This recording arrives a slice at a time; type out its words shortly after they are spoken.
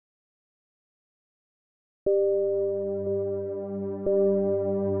Joan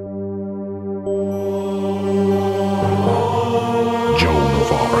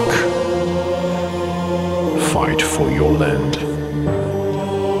of Arc, fight for your land,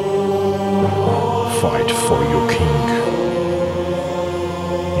 fight for your king.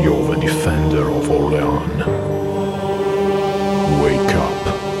 You're the defender of Orleans. Wake up.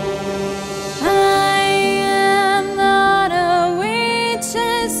 I am not a witch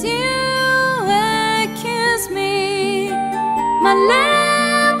as you accuse me. My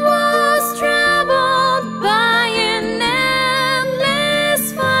land was troubled by an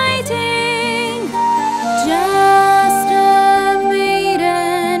endless fighting. Just a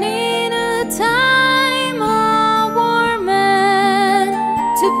maiden in a time of war, man.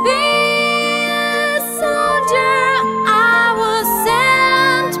 To be a soldier, I was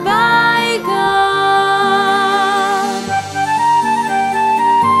sent by God.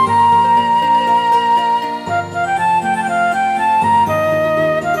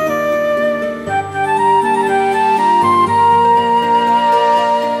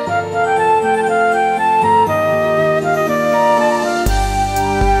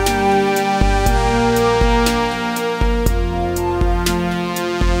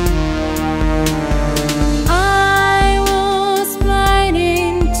 I was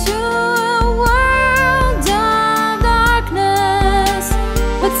blinding to a world of darkness,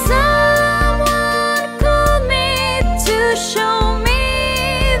 but someone called me to show me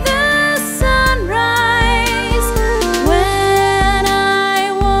the sunrise. When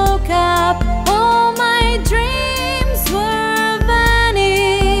I woke up, all my dreams were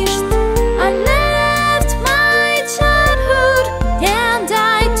vanished. I left my childhood and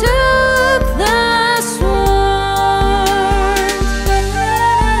I took the sword.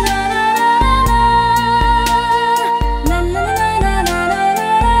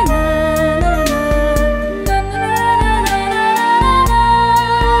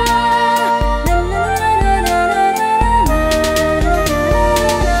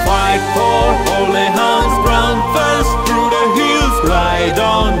 Fight for holy hands, run fast through the hills, ride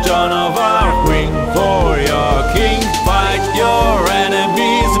on Joan of Arc, wing for your king. Fight your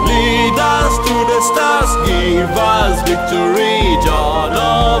enemies, lead us to the stars, give us victory.